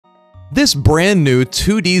This brand new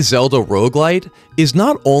 2D Zelda roguelite is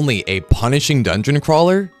not only a punishing dungeon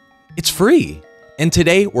crawler, it's free. And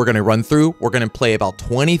today we're going to run through, we're going to play about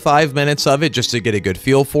 25 minutes of it just to get a good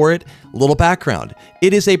feel for it. A little background.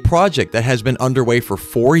 It is a project that has been underway for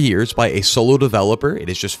 4 years by a solo developer. It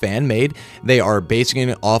is just fan-made. They are basing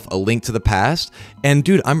it off A Link to the Past. And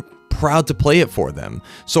dude, I'm proud to play it for them.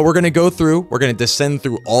 So we're going to go through, we're going to descend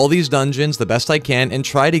through all these dungeons the best I can and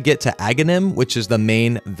try to get to Aghanim, which is the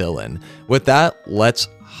main villain. With that, let's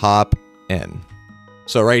hop in.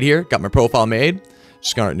 So right here, got my profile made.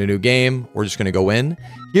 Just got a new game. We're just going to go in.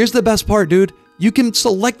 Here's the best part, dude. You can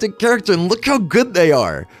select a character and look how good they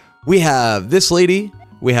are. We have this lady.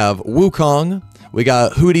 We have Wukong. We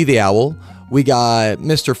got Hootie the Owl. We got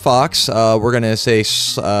Mr. Fox. We're going to say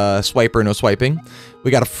swiper, no swiping. We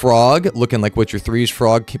got a frog looking like Witcher 3's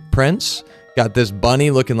Frog Prince. Got this bunny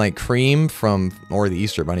looking like Cream from, or the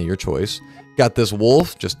Easter Bunny, your choice. Got this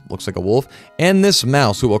wolf, just looks like a wolf. And this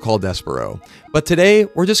mouse, who we'll call Despero. But today,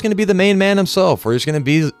 we're just going to be the main man himself. We're just going to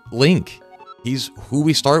be Link. He's who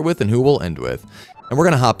we start with and who we'll end with. And we're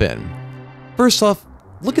going to hop in. First off,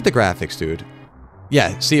 look at the graphics, dude.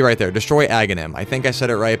 Yeah, see right there, destroy Aghanim. I think I said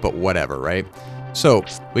it right, but whatever, right? So,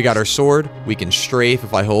 we got our sword. We can strafe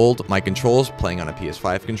if I hold my controls, playing on a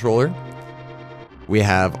PS5 controller. We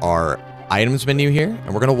have our items menu here,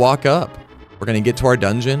 and we're going to walk up. We're going to get to our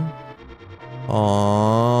dungeon.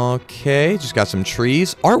 Okay, just got some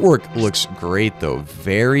trees. Artwork looks great, though.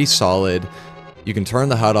 Very solid. You can turn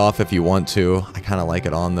the HUD off if you want to. I kind of like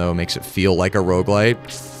it on, though. Makes it feel like a roguelite.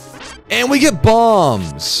 And we get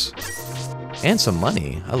bombs! And some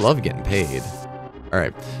money. I love getting paid.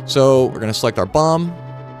 Alright, so we're going to select our bomb.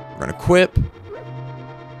 We're going to equip.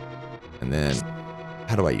 And then,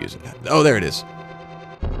 how do I use it? Oh, there it is.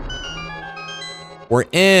 We're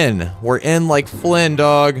in. We're in like Flynn,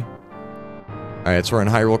 dog. Alright, so we're in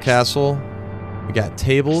Hyrule Castle. We got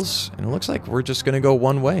tables. And it looks like we're just going to go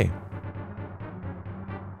one way.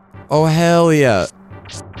 Oh, hell yeah.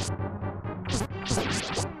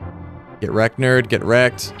 Get wrecked, nerd. Get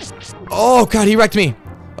wrecked. Oh, God, he wrecked me.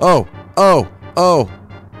 Oh, oh. Oh.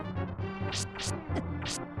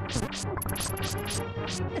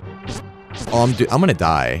 Oh, I'm gonna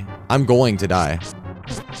die. I'm going to die.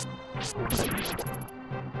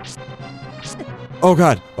 Oh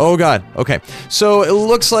god. Oh god. Okay. So it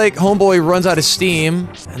looks like homeboy runs out of steam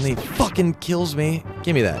and he fucking kills me.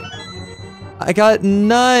 Give me that. I got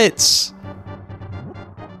nuts.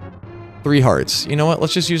 3 hearts. You know what?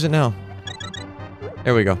 Let's just use it now.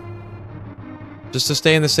 There we go. Just to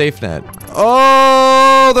stay in the safe net.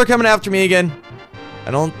 Oh, they're coming after me again.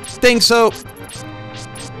 I don't think so.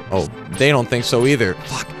 Oh, they don't think so either.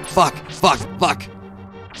 Fuck, fuck, fuck, fuck.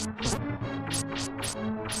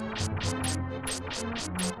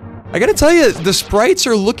 I gotta tell you, the sprites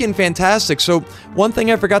are looking fantastic. So, one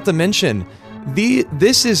thing I forgot to mention.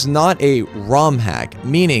 This is not a ROM hack,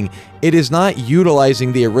 meaning it is not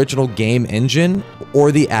utilizing the original game engine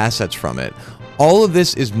or the assets from it. All of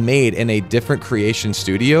this is made in a different creation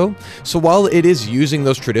studio, so while it is using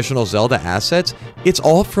those traditional Zelda assets, it's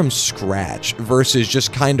all from scratch versus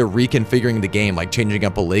just kind of reconfiguring the game, like changing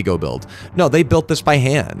up a Lego build. No, they built this by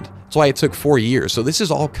hand. That's why it took 4 years, so this is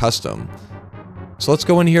all custom. So let's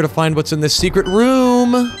go in here to find what's in this secret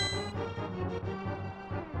room.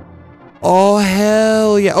 Oh,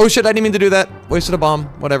 hell yeah. Oh shit, I didn't mean to do that. Wasted a bomb,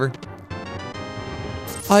 whatever.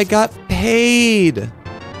 I got paid.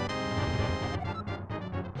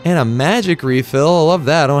 And a magic refill. I love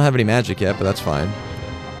that. I don't have any magic yet, but that's fine.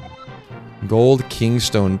 Gold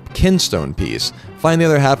kinstone piece. Find the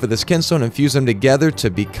other half of this kinstone and fuse them together to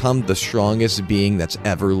become the strongest being that's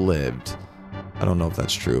ever lived. I don't know if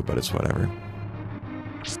that's true, but it's whatever.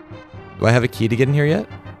 Do I have a key to get in here yet?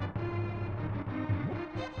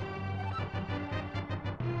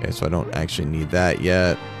 Okay, so I don't actually need that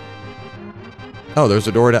yet. Oh, there's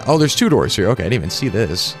a door to... Oh, there's 2 doors here. Okay, I didn't even see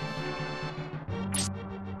this.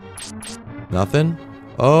 Nothing?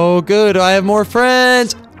 Oh, good. I have more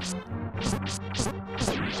friends.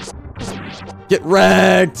 Get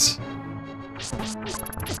wrecked.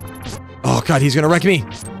 Oh, God, he's gonna wreck me.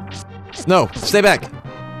 No, stay back.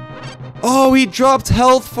 Oh, he dropped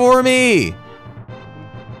health for me.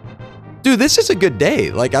 Dude, this is a good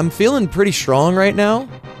day. Like, I'm feeling pretty strong right now.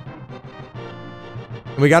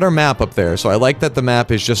 And we got our map up there, so I like that the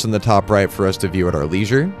map is just in the top right for us to view at our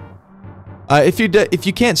leisure. If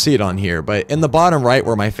you can't see it on here, but in the bottom right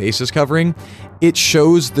where my face is covering, it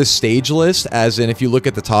shows the stage list, as in if you look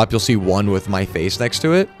at the top, you'll see 1 with my face next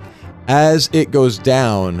to it. As it goes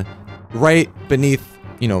down, right beneath,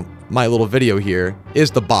 you know, my little video here, is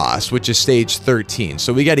the boss, which is stage 13.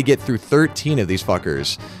 So we got to get through 13 of these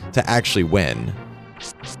fuckers to actually win.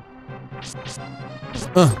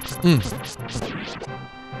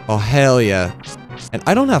 Oh, hell yeah. And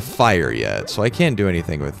I don't have fire yet, so I can't do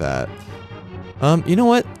anything with that. You know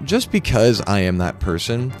what? Just because I am that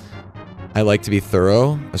person, I like to be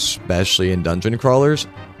thorough, especially in dungeon crawlers.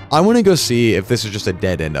 I want to go see if this is just a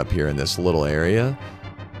dead end up here in this little area.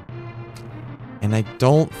 And I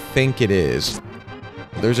don't think it is.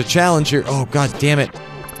 There's a challenge here. Oh, god damn it.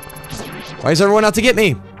 Why is everyone out to get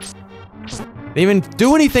me? I didn't even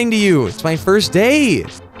do anything to you. It's my first day.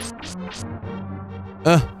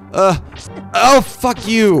 Oh, fuck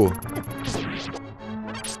you.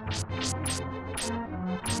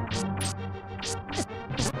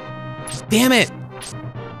 Damn it.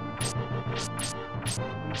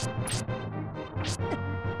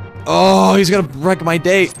 Oh, he's gonna wreck my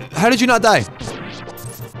day. How did you not die?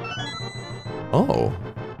 Oh.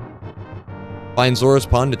 Find Zora's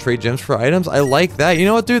Pond to trade gems for items? I like that. You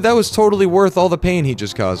know what, dude? That was totally worth all the pain he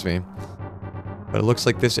just caused me. But it looks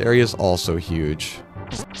like this area is also huge.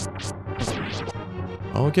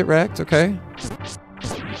 Oh, get wrecked. Okay.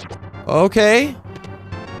 Okay.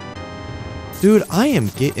 Dude, I am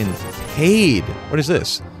getting paid. What is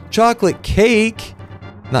this? Chocolate cake?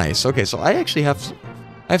 Nice. Okay, so I actually have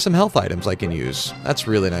some health items I can use. That's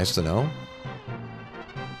really nice to know.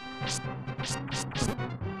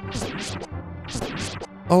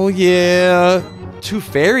 Oh yeah, 2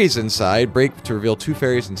 fairies inside. Break to reveal 2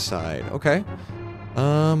 fairies inside. Okay.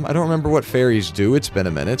 I don't remember what fairies do. It's been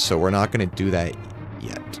a minute, so we're not gonna do that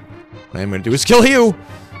yet. What I'm gonna do is kill you.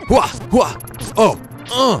 Hua, hua. Oh,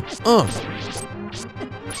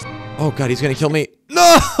 Oh god, he's gonna kill me.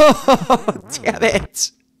 No! Damn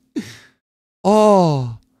it.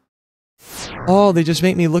 Oh. Oh, they just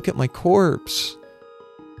make me look at my corpse.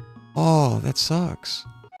 Oh, that sucks.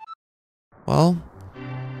 Well,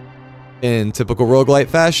 in typical roguelite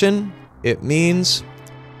fashion, it means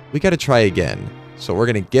we gotta try again. So we're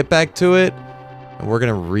gonna get back to it, and we're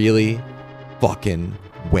gonna really fucking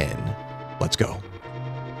win. Let's go.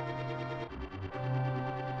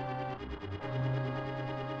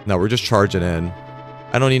 No, we're just charging in.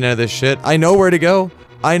 I don't need none of this shit. I know where to go.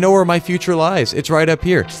 I know where my future lies. It's right up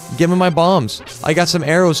here. Give me my bombs. I got some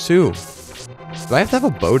arrows too. Do I have to have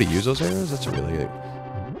a bow to use those arrows? That's a really good...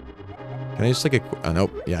 Can I just like a... Oh,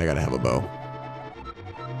 nope. Yeah, I gotta have a bow.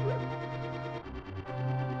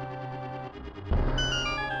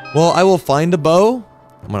 Well, I will find a bow.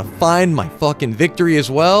 I'm gonna find my fucking victory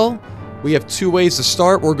as well. We have 2 ways to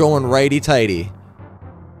start. We're going righty-tighty.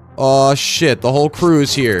 Oh, shit. The whole crew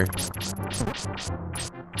is here.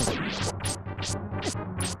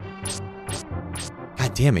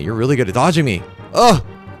 God damn it. You're really good at dodging me. Oh!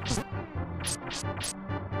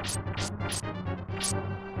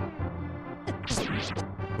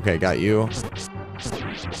 Okay, got you.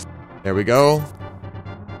 There we go.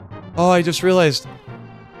 Oh, I just realized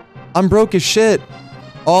I'm broke as shit.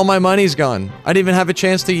 All my money's gone. I didn't even have a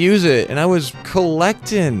chance to use it, and I was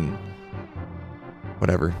collecting.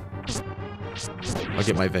 Whatever. I'll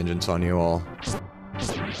get my vengeance on you all.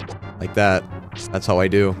 Like that. That's how I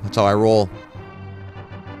do. That's how I roll.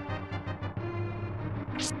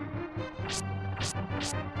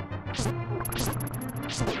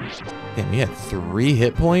 Damn, he had 3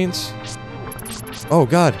 hit points? Oh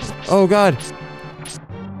god. Oh god.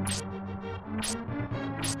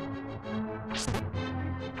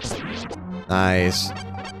 Nice.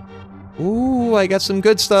 Ooh, I got some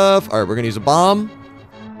good stuff. Alright, we're gonna use a bomb.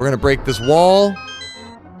 We're gonna break this wall.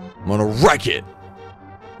 I'm gonna wreck it.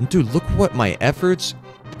 And dude, look what my efforts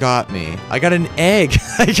got me. I got an egg.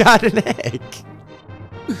 I got an egg.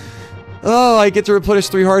 Oh, I get to replenish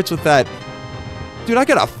 3 hearts with that. Dude, I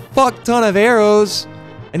got a fuck ton of arrows.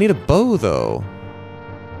 I need a bow, though.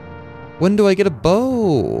 When do I get a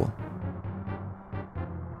bow?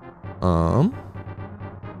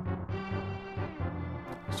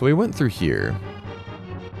 So we went through here.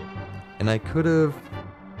 And I could have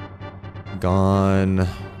gone...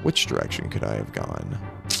 Which direction could I have gone?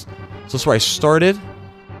 So this is where I started.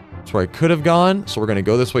 That's where I could have gone. So we're going to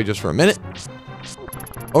go this way just for a minute.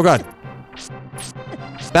 Oh, God.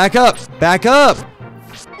 Back up! Back up!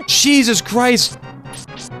 Jesus Christ!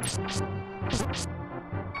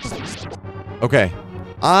 Okay.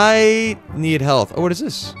 I need health. Oh, what is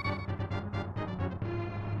this?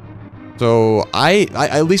 So,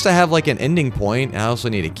 at least I have, like, an ending point. I also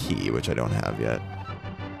need a key, which I don't have yet.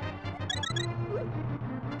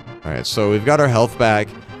 Alright, so we've got our health back.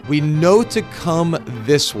 We know to come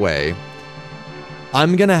this way.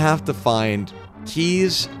 I'm gonna have to find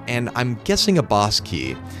keys, and I'm guessing a boss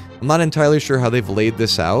key. I'm not entirely sure how they've laid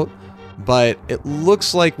this out, but it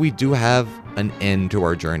looks like we do have an end to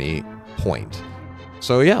our journey point.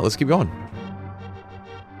 So yeah, let's keep going.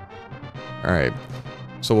 Alright,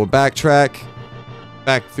 so we'll backtrack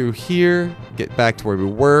back through here, get back to where we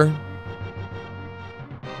were.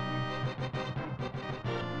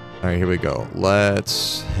 Alright, here we go.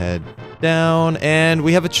 Let's head down, and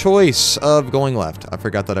we have a choice of going left. I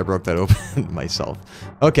forgot that I broke that open myself.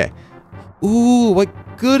 Okay. Ooh, what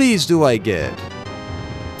goodies do I get?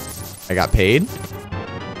 I got paid?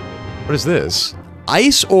 What is this?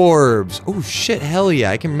 Ice orbs! Oh shit, hell yeah,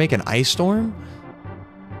 I can make an ice storm?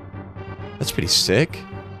 That's pretty sick.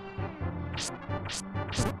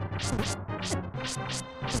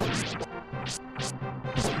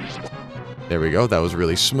 There we go, that was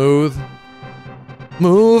really smooth.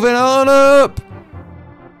 Moving on up!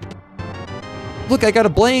 Look, I got a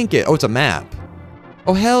blanket! Oh, it's a map.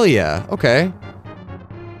 Oh, hell yeah, okay.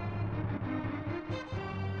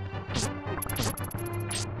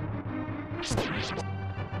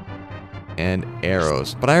 And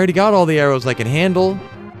arrows. But I already got all the arrows I can handle.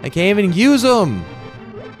 I can't even use them!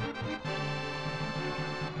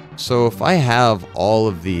 So if I have all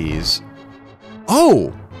of these...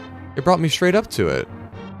 Oh! It brought me straight up to it.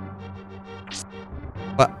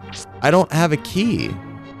 But I don't have a key.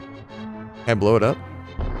 Can I blow it up?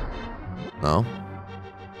 No.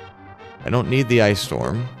 I don't need the ice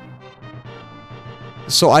storm.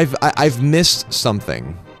 So I've missed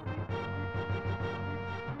something.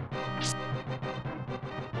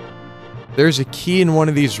 There's a key in one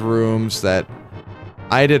of these rooms that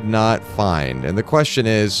I did not find. And the question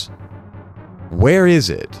is, where is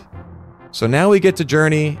it? So now we get to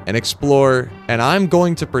journey and explore, and I'm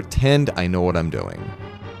going to pretend I know what I'm doing.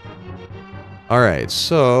 Alright,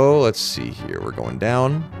 so let's see here. We're going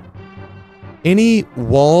down. Any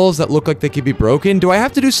walls that look like they could be broken? Do I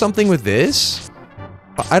have to do something with this?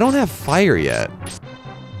 I don't have fire yet.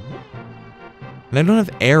 And I don't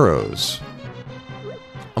have arrows.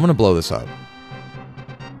 I'm gonna blow this up.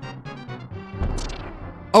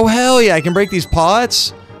 Oh, hell yeah, I can break these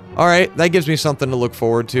pots? Alright, that gives me something to look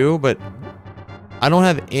forward to, but I don't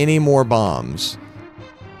have any more bombs.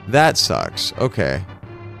 That sucks. Okay.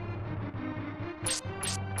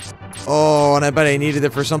 Oh, and I bet I needed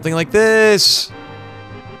it for something like this.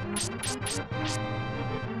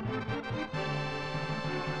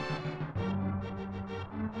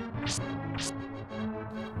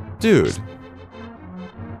 Dude.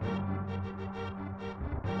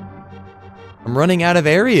 I'm running out of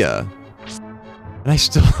area. And I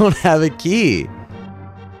still don't have a key.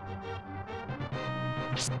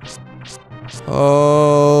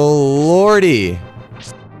 Oh, lordy.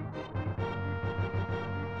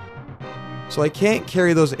 So I can't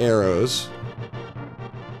carry those arrows.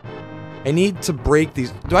 I need to break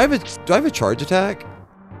these. Do I have a charge attack?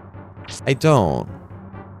 I don't.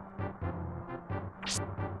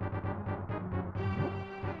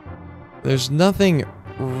 There's nothing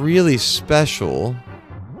really special.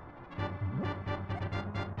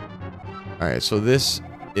 Alright, so this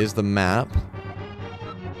is the map.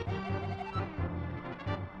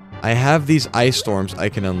 I have these ice storms I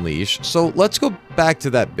can unleash. So let's go back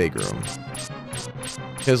to that big room.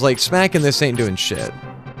 Because, like, smacking this ain't doing shit.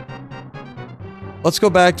 Let's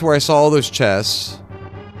go back to where I saw all those chests.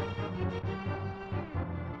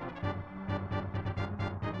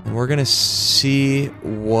 And we're gonna see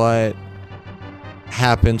what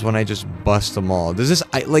happens when I just bust them all. Does this...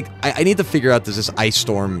 I need to figure out, does this ice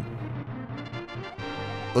storm...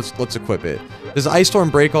 Let's equip it. Does ice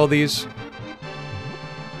storm break all these?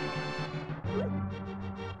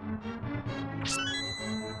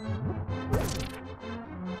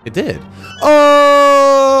 It did.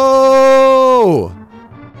 Oh!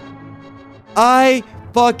 I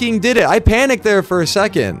fucking did it. I panicked there for a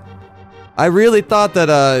second. I really thought that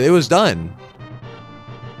it was done.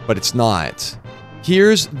 But it's not.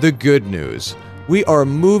 Here's the good news. We are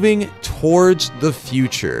moving towards the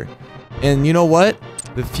future. And you know what?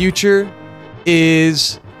 The future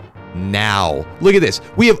is now. Look at this.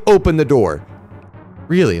 We have opened the door.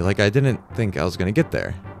 Really, like I didn't think I was gonna get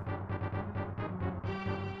there.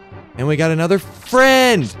 And we got another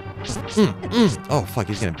friend! Oh, fuck,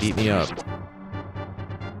 he's gonna beat me up.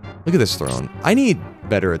 Look at this throne. I need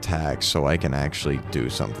better attacks so I can actually do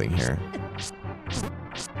something here.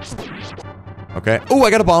 Okay. Oh, I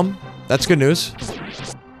got a bomb. That's good news.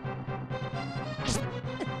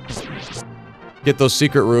 Get those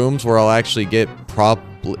secret rooms where I'll actually get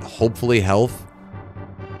hopefully health.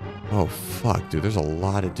 Oh, fuck, dude. There's a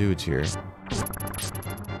lot of dudes here.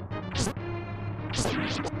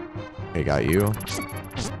 Okay, got you.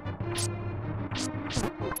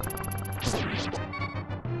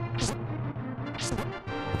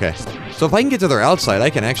 Okay. So if I can get to their outside, I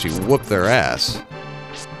can actually whoop their ass.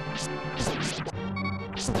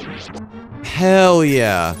 Hell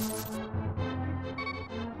yeah.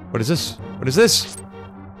 What is this? What is this?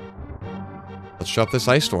 Let's shut this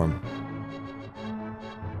ice storm.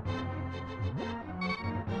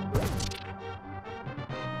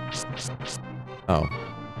 Oh. Well,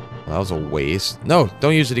 that was a waste. No,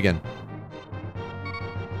 don't use it again.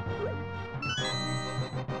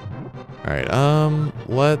 Alright,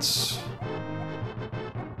 let's...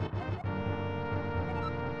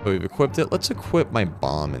 Oh, we've equipped it. Let's equip my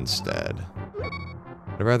bomb instead.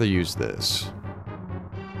 I'd rather use this.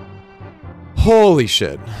 Holy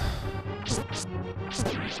shit.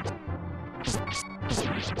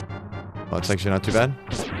 Well, that's actually not too bad.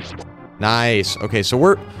 Nice. Okay, so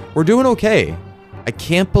we're doing okay. I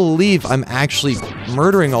can't believe I'm actually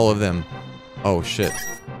murdering all of them. Oh, shit.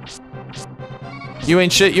 You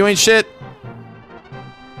ain't shit, you ain't shit!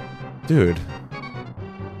 Dude.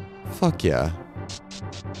 Fuck yeah.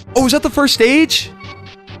 Oh, is that the first stage?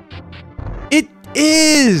 It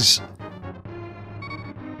is!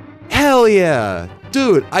 Hell yeah!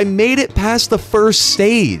 Dude, I made it past the first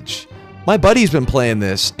stage. My buddy's been playing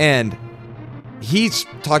this, and he's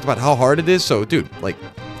talked about how hard it is, so dude, like,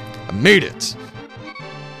 I made it.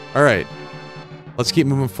 Alright. Let's keep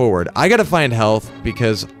moving forward. I gotta find health,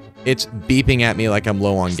 because it's beeping at me like I'm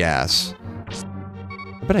low on gas.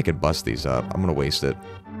 I bet I could bust these up. I'm gonna waste it.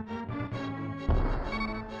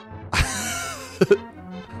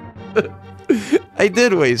 I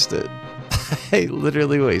did waste it. I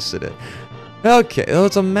literally wasted it. Okay, oh,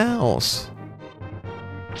 it's a mouse.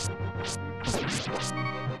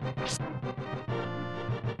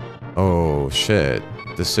 Oh, shit.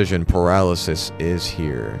 Decision paralysis is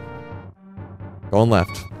here. Going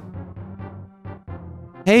left.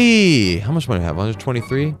 Hey! How much money do I have?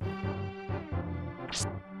 123?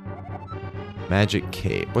 Magic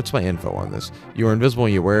cape. What's my info on this? You are invisible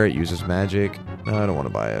when you wear it. Uses magic. No, I don't want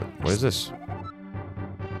to buy it. What is this?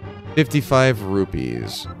 55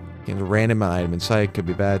 rupees. Get a random item inside. Could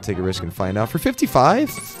be bad. Take a risk and find out. For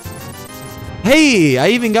 55? Hey! I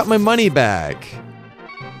even got my money back.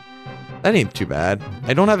 That ain't too bad.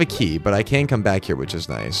 I don't have a key, but I can come back here, which is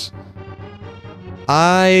nice.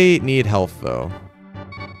 I need health, though.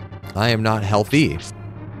 I am not healthy.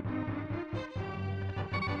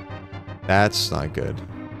 That's not good.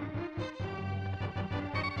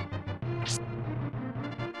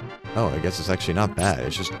 Oh, I guess it's actually not bad.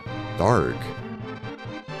 It's just dark.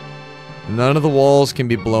 None of the walls can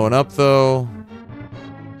be blown up, though.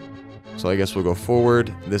 So I guess we'll go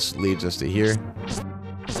forward. This leads us to here.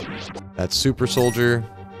 That's Super Soldier.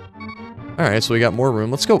 Alright, so we got more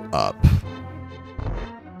room. Let's go up.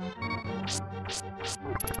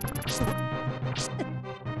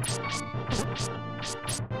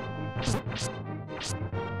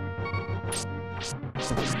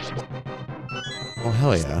 Oh,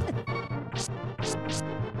 hell yeah.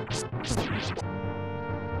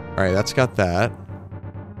 Alright, that's got that.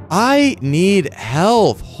 I need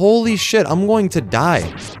health. Holy shit, I'm going to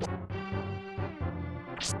die.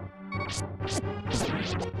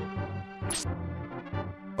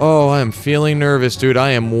 Oh, I am feeling nervous, dude. I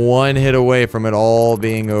am one hit away from it all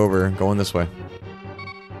being over. Going this way.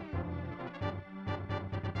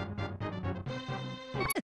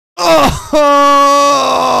 Oh!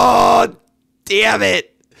 Damn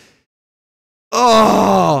it!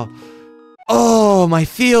 Oh! Oh, my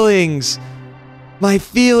feelings! My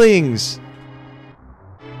feelings!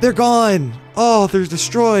 They're gone! Oh, they're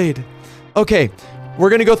destroyed. Okay, we're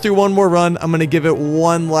gonna go through one more run. I'm gonna give it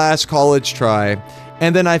one last college try.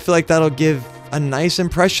 And then I feel like that'll give a nice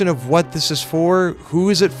impression of what this is for, who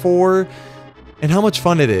is it for, and how much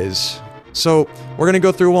fun it is. So, we're gonna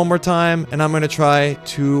go through one more time, and I'm gonna try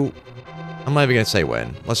to... I'm not even gonna say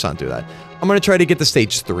when. Let's not do that. I'm gonna try to get to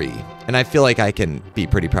stage 3, and I feel like I can be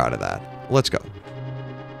pretty proud of that. Let's go.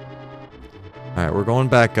 Alright, we're going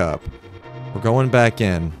back up. We're going back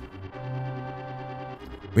in.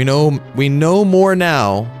 We know more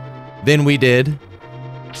now than we did.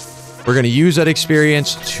 We're gonna use that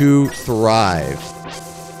experience to thrive.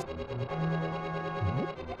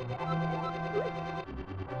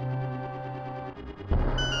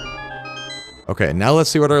 Okay, now let's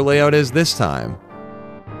see what our layout is this time.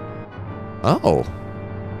 Oh.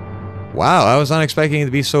 Wow, I was not expecting it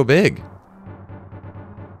to be so big.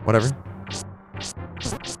 Whatever.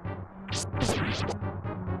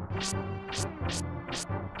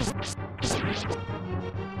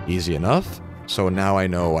 Easy enough. So now I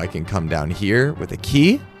know I can come down here with a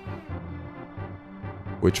key.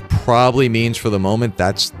 Which probably means for the moment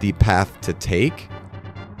that's the path to take.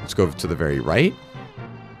 Let's go to the very right.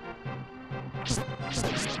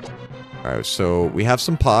 Alright, so we have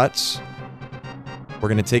some pots. We're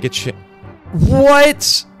gonna take a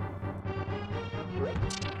What?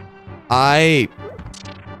 I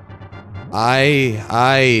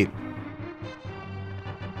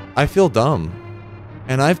feel dumb.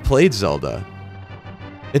 And I've played Zelda.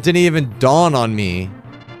 It didn't even dawn on me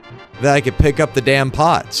that I could pick up the damn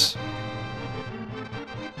pots.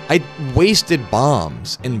 I wasted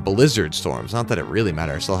bombs in blizzard storms. Not that it really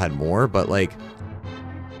mattered. I still had more, but like...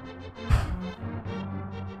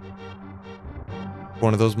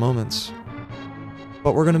 one of those moments.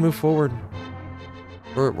 But we're gonna move forward.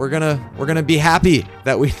 We're gonna be happy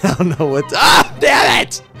that we now know what to, damn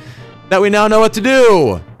it! That we now know what to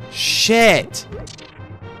do! Shit!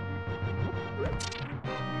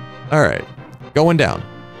 Alright. Going down.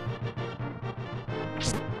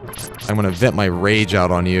 I'm gonna vent my rage out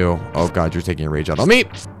on you. Oh god, you're taking your rage out on me!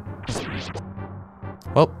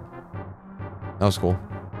 Well. That was cool.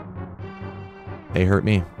 They hurt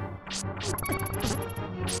me.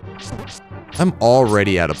 I'm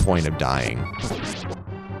already at a point of dying.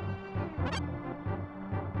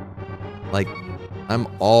 Like, I'm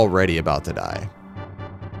already about to die.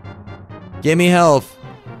 Give me health.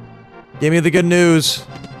 Give me the good news.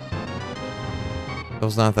 That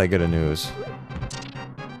was not that good of news.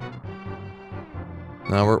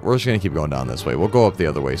 No, we're just gonna keep going down this way. We'll go up the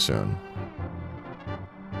other way soon.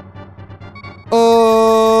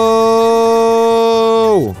 Oh!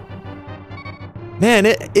 Man,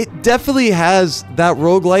 it definitely has that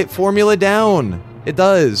roguelite formula down. It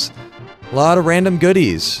does. A lot of random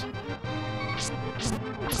goodies.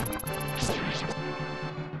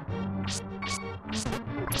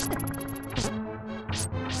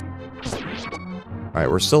 Alright,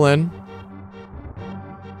 we're still in.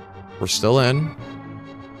 We're still in.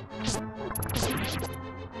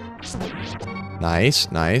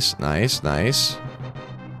 Nice, nice, nice, nice.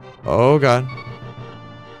 Oh god.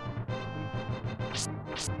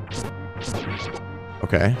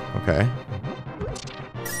 Okay, okay.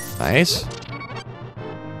 Nice.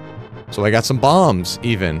 So I got some bombs,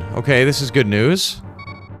 even. Okay, this is good news.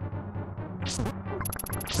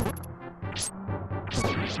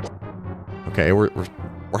 Okay, we're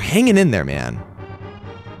hanging in there, man.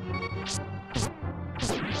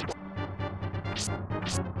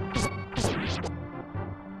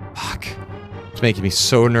 Fuck. It's making me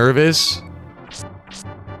so nervous.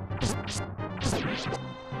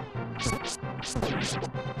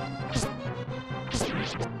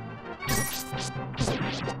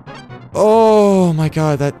 Oh my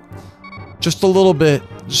god, that... Just a little bit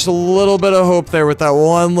of hope there with that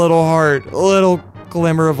one little heart. A little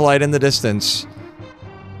glimmer of light in the distance.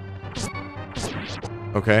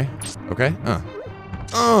 Okay. Okay.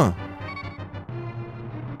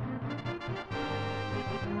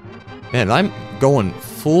 Man, I'm going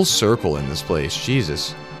full circle in this place.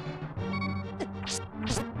 Jesus.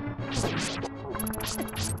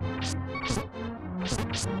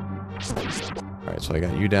 Alright, so I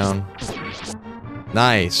got you down.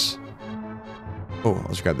 Nice. Oh,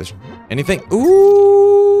 let's grab this. Anything?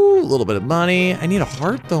 Ooh, a little bit of money. I need a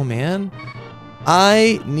heart though, man.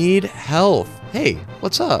 I need health. Hey,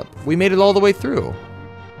 what's up? We made it all the way through.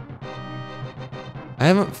 I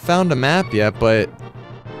haven't found a map yet, but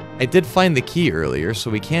I did find the key earlier, so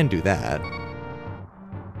we can do that.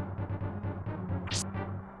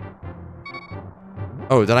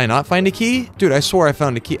 Oh, did I not find a key? Dude, I swore I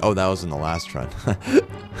found a key. Oh, that was in the last run.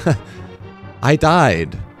 I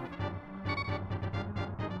died.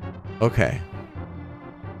 Okay.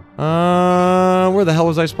 Where the hell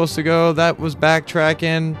was I supposed to go? That was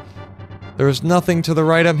backtracking. There was nothing to the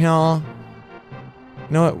right of here. You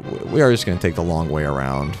know what? We are just gonna take the long way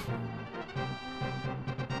around.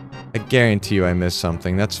 I guarantee you I missed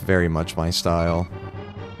something. That's very much my style.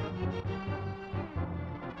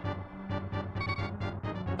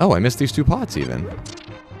 Oh, I missed these two pots even.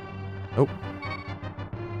 Oh.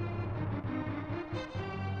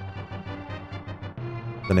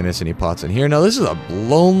 Did I miss any pots in here? No, this is a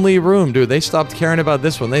lonely room, dude. They stopped caring about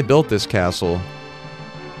this when they built this castle.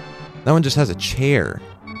 That one just has a chair.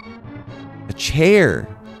 A chair.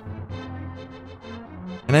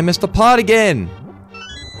 And I missed a pot again.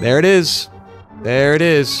 There it is. There it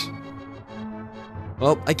is.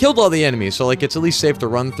 Well, I killed all the enemies, so like it's at least safe to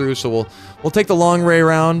run through, so we'll take the long way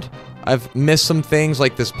around. I've missed some things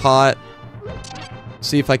like this pot.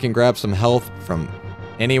 See if I can grab some health from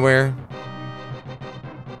anywhere.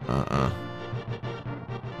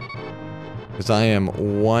 Because I am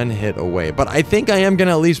one hit away. But I think I am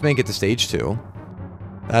gonna at least make it to stage 2.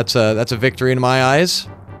 That's a victory in my eyes.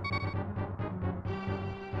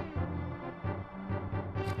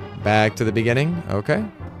 Back to the beginning. Okay.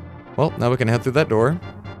 Well, now we can head through that door.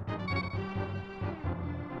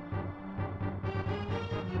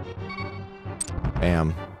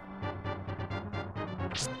 Bam.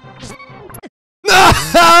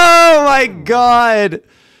 Oh my god!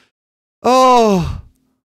 Oh.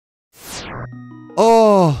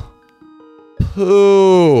 Oh.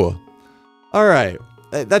 Poo. Alright.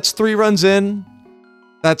 That's 3 runs in.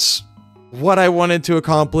 That's what I wanted to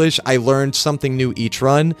accomplish. I learned something new each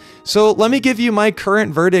run. So let me give you my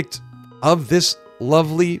current verdict of this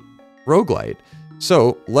lovely roguelite.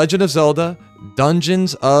 So, Legend of Zelda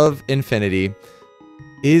Dungeons of Infinity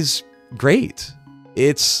is great.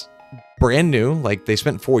 It's brand new, like they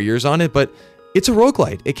spent 4 years on it, but it's a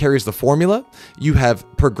roguelite. It carries the formula. You have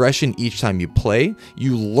progression each time you play.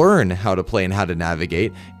 You learn how to play and how to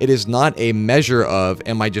navigate. It is not a measure of,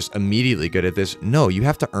 am I just immediately good at this? No, you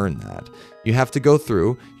have to earn that. You have to go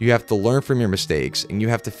through, you have to learn from your mistakes, and you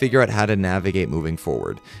have to figure out how to navigate moving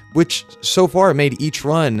forward, which so far made each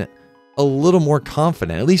run a little more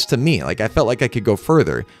confident, at least to me. Like, I felt like I could go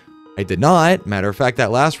further. I did not. Matter of fact,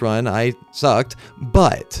 that last run, I sucked,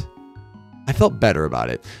 but I felt better about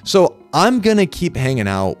it. So I'm gonna keep hanging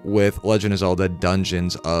out with Legend of Zelda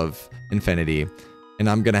Dungeons of Infinity, and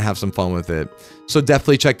I'm gonna have some fun with it. So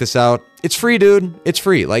definitely check this out. It's free, dude. It's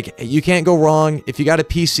free. Like, you can't go wrong. If you got a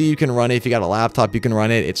PC, you can run it. If you got a laptop, you can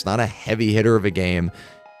run it. It's not a heavy hitter of a game.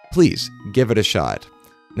 Please give it a shot.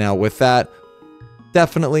 Now, with that,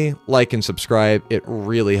 definitely like and subscribe. It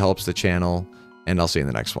really helps the channel, and I'll see you in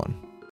the next one.